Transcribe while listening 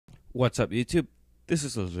What's up, YouTube? This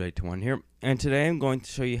is Lizard81 here, and today I'm going to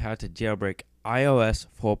show you how to jailbreak iOS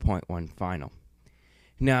 4.1 Final.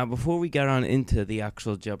 Now, before we get on into the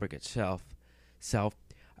actual jailbreak itself,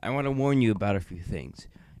 I want to warn you about a few things.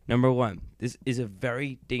 Number one, this is a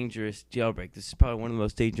very dangerous jailbreak. This is probably one of the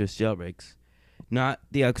most dangerous jailbreaks. Not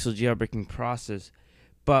the actual jailbreaking process,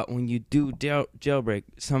 but when you do jailbreak,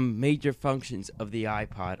 some major functions of the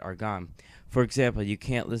iPod are gone. For example, you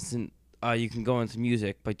can't listen. You can go into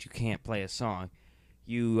music, but you can't play a song.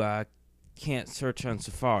 You can't search on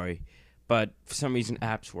Safari, but for some reason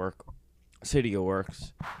apps work. Cydia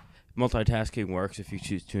works. Multitasking works if you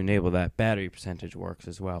choose to enable that. Battery percentage works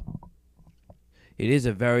as well. It is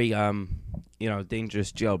a very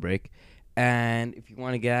dangerous jailbreak, and if you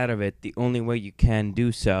want to get out of it, the only way you can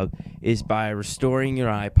do so is by restoring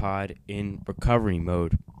your iPod in recovery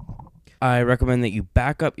mode. I recommend that you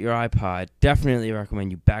back up your iPod. Definitely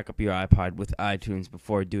recommend you back up your iPod with iTunes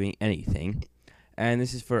before doing anything. And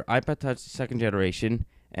this is for iPod Touch 2nd generation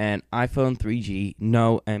and iPhone 3G,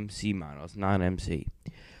 no MC models, non-MC.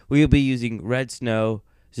 We will be using Red Snow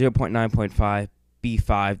 0.9.5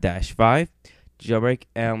 B5-5 jailbreak,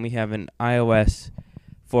 and we have an iOS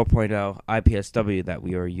 4.0 IPSW that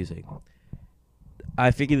we are using.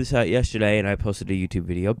 I figured this out yesterday, and I posted a YouTube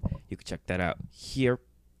video. You can check that out here.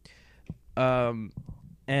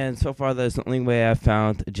 And so far that's the only way I've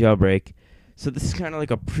found a jailbreak. So this is kind of like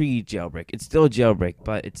a pre-jailbreak. It's still a jailbreak,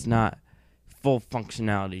 but it's not full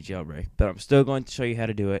functionality jailbreak. But I'm still going to show you how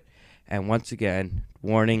to do it. And once again,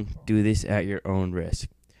 warning, do this at your own risk.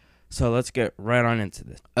 So let's get right on into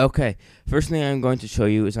this. Okay, first thing I'm going to show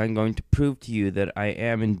you is I'm going to prove to you that I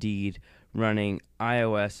am indeed running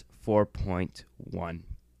iOS 4.1.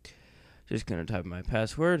 Just going to type my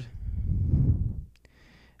password.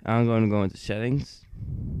 I'm going to go into settings,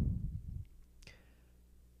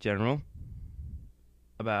 general,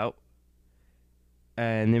 about,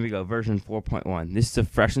 and there we go, version 4.1. This is a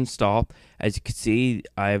fresh install. As you can see,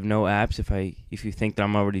 I have no apps. If you think that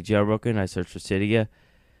I'm already jailbroken, I search for Cydia.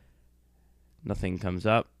 Nothing comes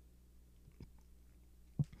up.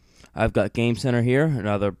 I've got Game Center here,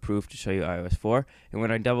 another proof to show you iOS 4. And when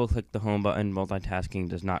I double click the home button, multitasking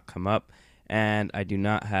does not come up, and I do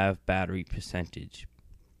not have battery percentage.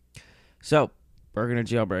 So, we're going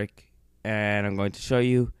to jailbreak, and I'm going to show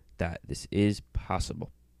you that this is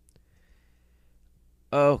possible.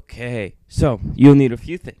 Okay, so you'll need a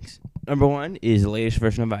few things. Number one is the latest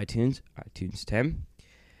version of iTunes, iTunes 10.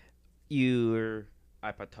 Your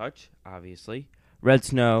iPod Touch, obviously. Red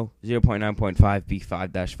Snow 0.9.5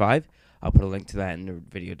 B5-5. I'll put a link to that in the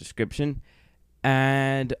video description.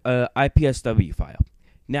 And an IPSW file.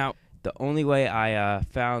 Now, the only way I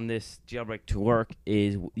found this jailbreak to work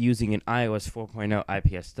is using an iOS 4.0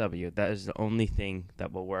 IPSW. That is the only thing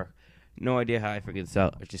that will work. No idea how I figured this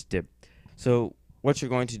out. I just did. So what you're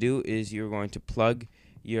going to do is you're going to plug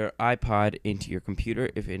your iPod into your computer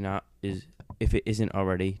if it isn't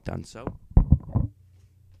already done so.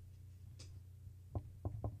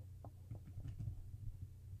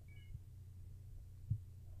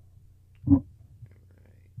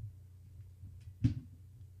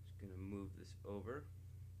 Over.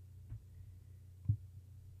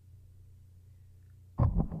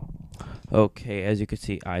 Okay, as you can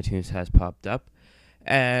see, iTunes has popped up,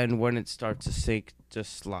 and when it starts to sync,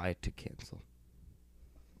 just slide to cancel.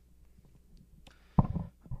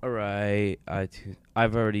 Alright, iTunes,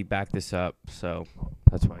 I've already backed this up, so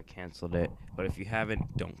that's why I canceled it. But if you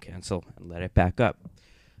haven't, don't cancel and let it back up.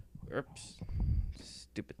 Oops,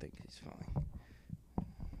 stupid thing is falling.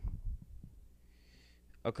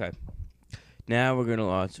 Okay. Now we're going to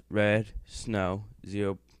launch Red Snow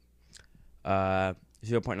 0.9.5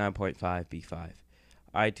 B5.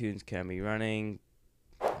 iTunes can be running.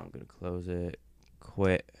 I'm going to close it,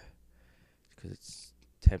 quit, because it's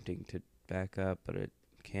tempting to back up, but it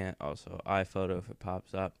can't. Also, iPhoto if it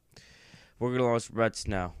pops up. We're going to launch Red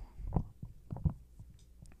Snow.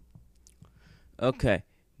 Okay,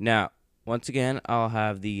 now, once again, I'll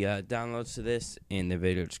have the downloads to this in the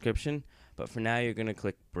video description, but for now, you're going to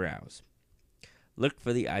click Browse. Look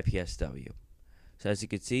for the IPSW. So as you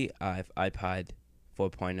can see, I have iPod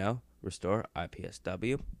 4.0, restore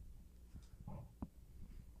IPSW.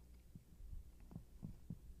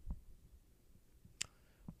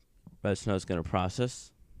 Red Snow is going to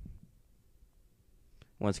process.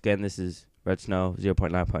 Once again, this is Red Snow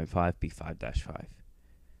 0.9.5 B5-5.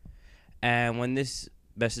 And when this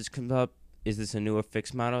message comes up, is this a new or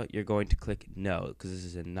fixed model? You're going to click no, because this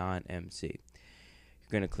is a non-MC.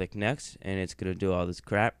 You're going to click next, and it's going to do all this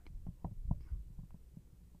crap.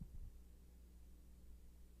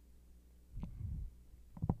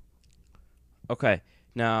 Okay,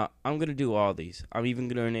 Now, I'm going to do all these. I'm even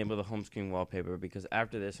going to enable the home screen wallpaper because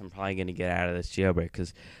after this, I'm probably going to get out of this jailbreak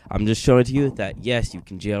because I'm just showing to you that, yes, you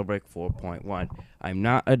can jailbreak 4.1. I'm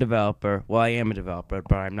not a developer. Well, I am a developer,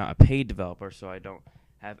 but I'm not a paid developer, so I don't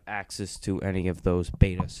have access to any of those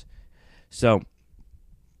betas. So,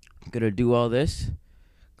 I'm going to do all this.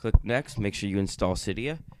 Click Next. Make sure you install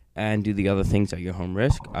Cydia and do the other things at your home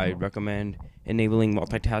risk. I recommend enabling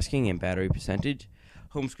multitasking and battery percentage.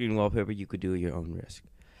 Home screen wallpaper you could do at your own risk.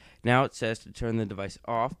 Now it says to turn the device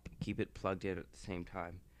off, but keep it plugged in at the same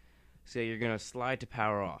time. So you're going to slide to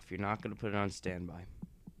power off. You're not going to put it on standby.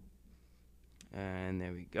 And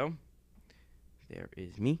there we go. There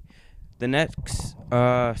is me. The next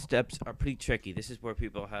steps are pretty tricky. This is where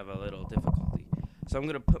people have a little difficulty. So I'm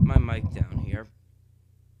going to put my mic down here.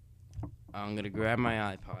 I'm going to grab my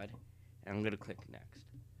iPod, and I'm going to click Next.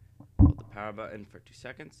 Hold the power button for 2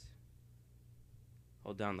 seconds.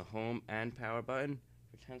 Hold down the home and power button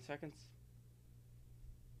for 10 seconds.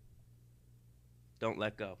 Don't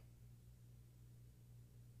let go.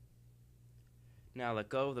 Now let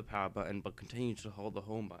go of the power button, but continue to hold the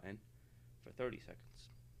home button for 30 seconds.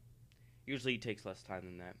 Usually it takes less time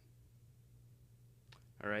than that.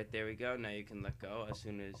 Alright, there we go. Now you can let go as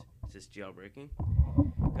soon as it says jailbreaking.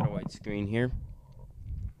 Got a white screen here.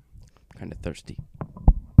 Kind of thirsty.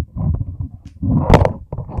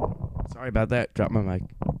 Sorry about that. Dropped my mic.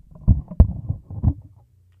 Alright,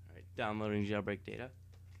 downloading jailbreak data.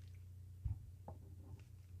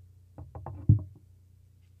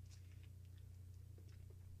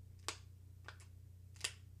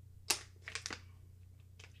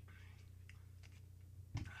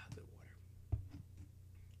 Good water.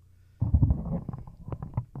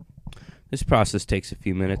 This process takes a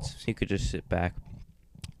few minutes, so you could just sit back.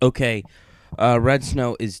 Okay, Red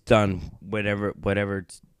Snow is done. Whatever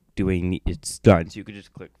it's doing, it's done. So you could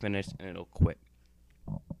just click finish and it'll quit.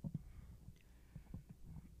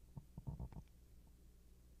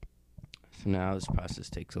 So now this process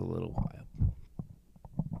takes a little while.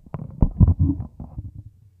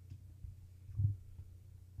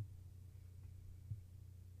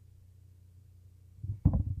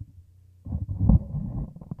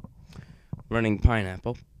 Running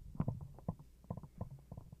Pineapple.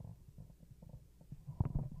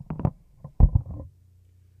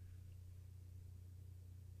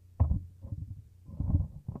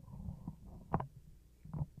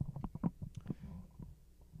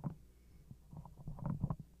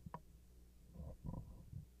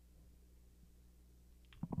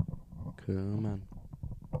 Come on.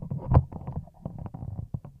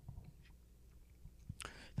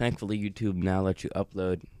 Thankfully, YouTube now lets you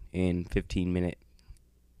upload in 15-minute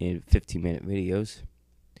videos,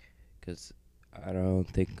 because I don't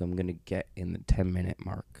think I'm gonna get in the 10-minute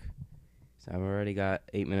mark. So I've already got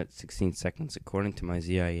 8 minutes 16 seconds according to my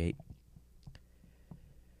ZI8.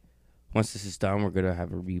 Once this is done, we're gonna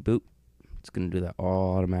have a reboot. It's gonna do that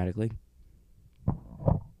all automatically.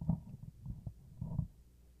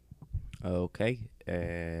 Okay,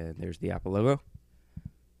 and there's the Apple logo.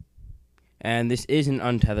 And this is an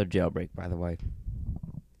untethered jailbreak, by the way.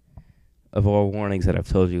 Of all warnings that I've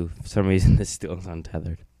told you, for some reason this still is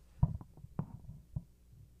untethered.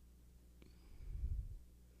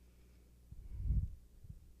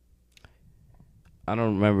 I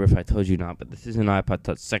don't remember if I told you or not, but this is an iPod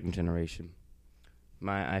Touch 2nd generation.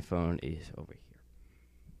 My iPhone is over here.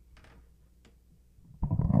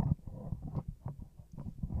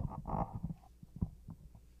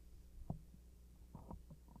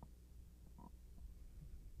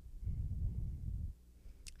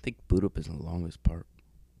 I think boot up is the longest part.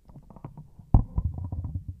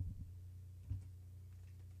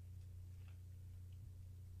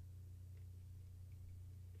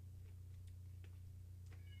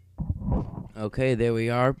 Okay, there we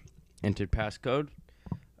are. Entered passcode.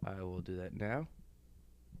 I will do that now.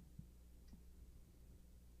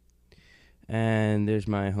 And there's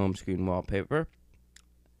my home screen wallpaper.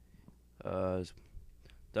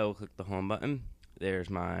 Double click the home button. There's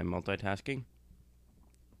my multitasking.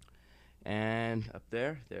 And up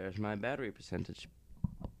there's my battery percentage.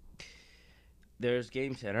 There's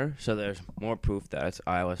Game Center, so there's more proof that it's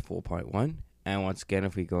iOS 4.1. And once again,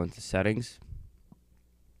 if we go into settings,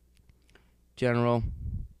 general,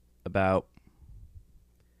 about,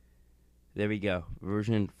 there we go,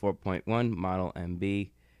 version 4.1, model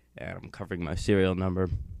MB, and I'm covering my serial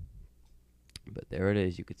number. But there it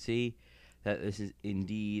is. You could see that this is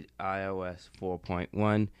indeed iOS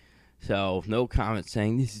 4.1. So, no comments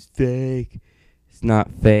saying this is fake. It's not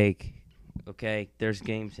fake. Okay, there's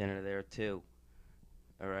Game Center there too.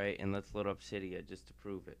 Alright, and let's load up Cydia just to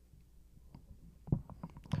prove it.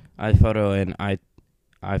 iPhoto and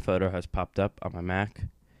iPhoto has popped up on my Mac.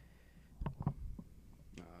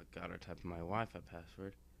 Gotta type in my Wi-Fi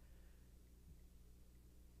password.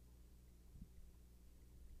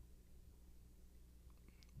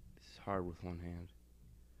 This is hard with one hand.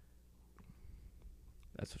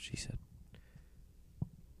 That's what she said.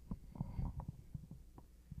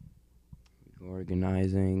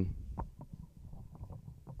 Organizing.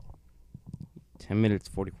 10 minutes,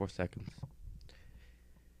 44 seconds.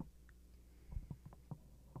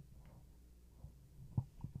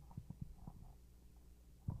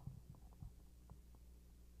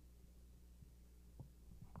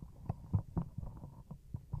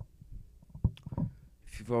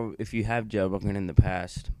 If you have jailbroken in the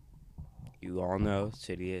past, you all know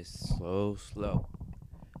Cydia is slow.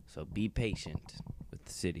 So be patient with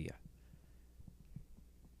Cydia.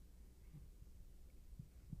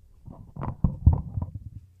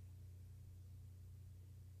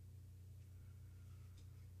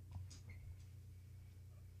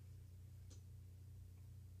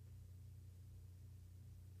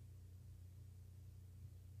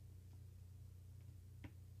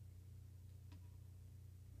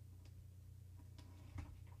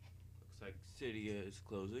 Looks like Cydia is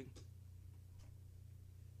closing.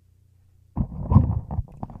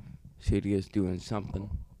 Cydia is doing something.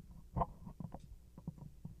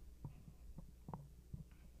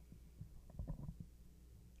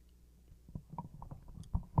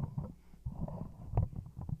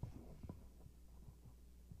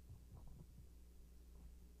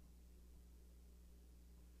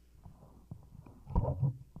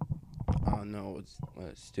 Oh no, what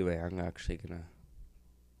it's doing. I'm actually gonna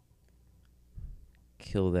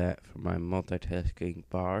kill that for my multitasking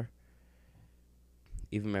bar.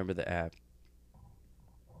 Even remember the app.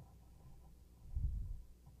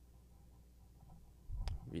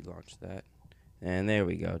 Relaunch that. And there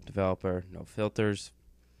we go. Developer, no filters.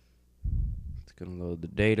 It's going to load the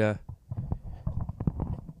data.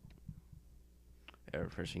 Error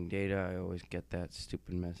refreshing data. I always get that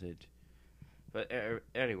stupid message. But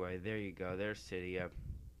anyway, there you go. There's Cydia.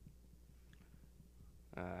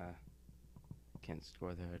 Can't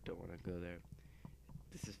score there. I don't want to go there.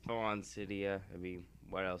 This is full on Cydia. I mean,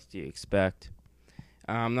 what else do you expect?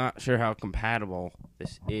 I'm not sure how compatible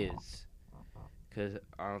this is, because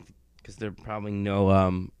there are probably no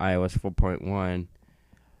iOS 4.1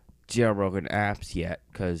 jailbroken apps yet.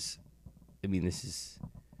 Because I mean, this is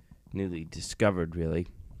newly discovered, really.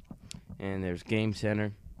 And there's Game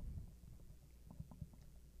Center,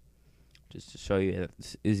 just to show you that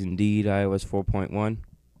this is indeed iOS 4.1.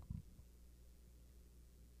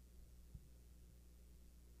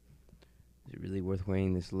 Is it really worth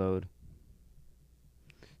waiting this load?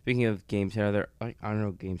 Speaking of Game Center, I don't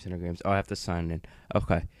know Game Center games. Oh, I have to sign in.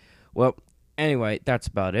 Okay. Well, anyway, that's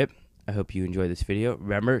about it. I hope you enjoyed this video.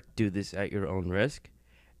 Remember, do this at your own risk.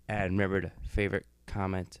 And remember to favorite,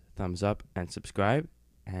 comment, thumbs up, and subscribe.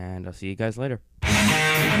 And I'll see you guys later.